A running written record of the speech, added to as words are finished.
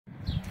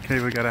Okay,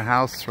 we got a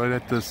house right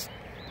at this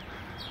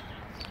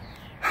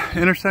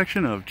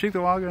intersection of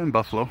Cheektowaga and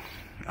Buffalo.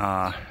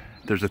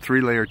 There's a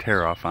 3-layer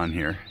tear off on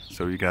here.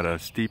 So you got a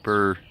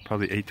steeper,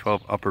 probably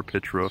 812 upper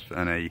pitch roof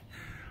and a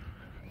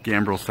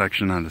gambrel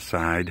section on the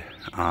side.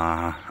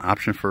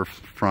 Option for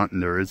front,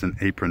 and there is an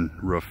apron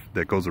roof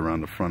that goes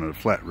around the front of the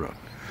flat roof.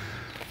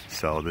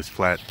 So this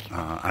flat,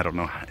 I don't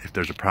know if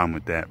there's a problem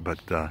with that, but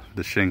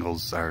the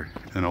shingles are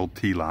an old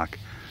T-lock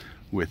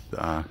with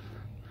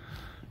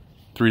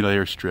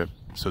 3-layer strip,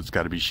 so it's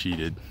got to be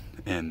sheeted.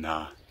 And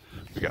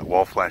we got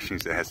wall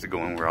flashings that has to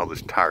go in where all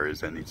this tar is.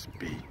 That needs to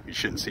be, you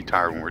shouldn't see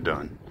tar when we're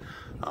done.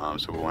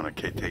 So we want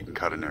to take and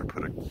cut in there and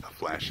put a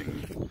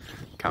flashing,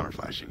 counter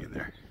flashing in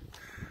there.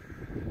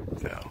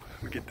 So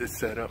we get this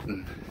set up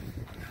and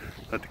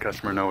let the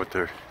customer know what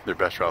their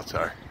best routes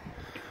are.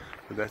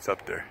 But that's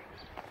up there.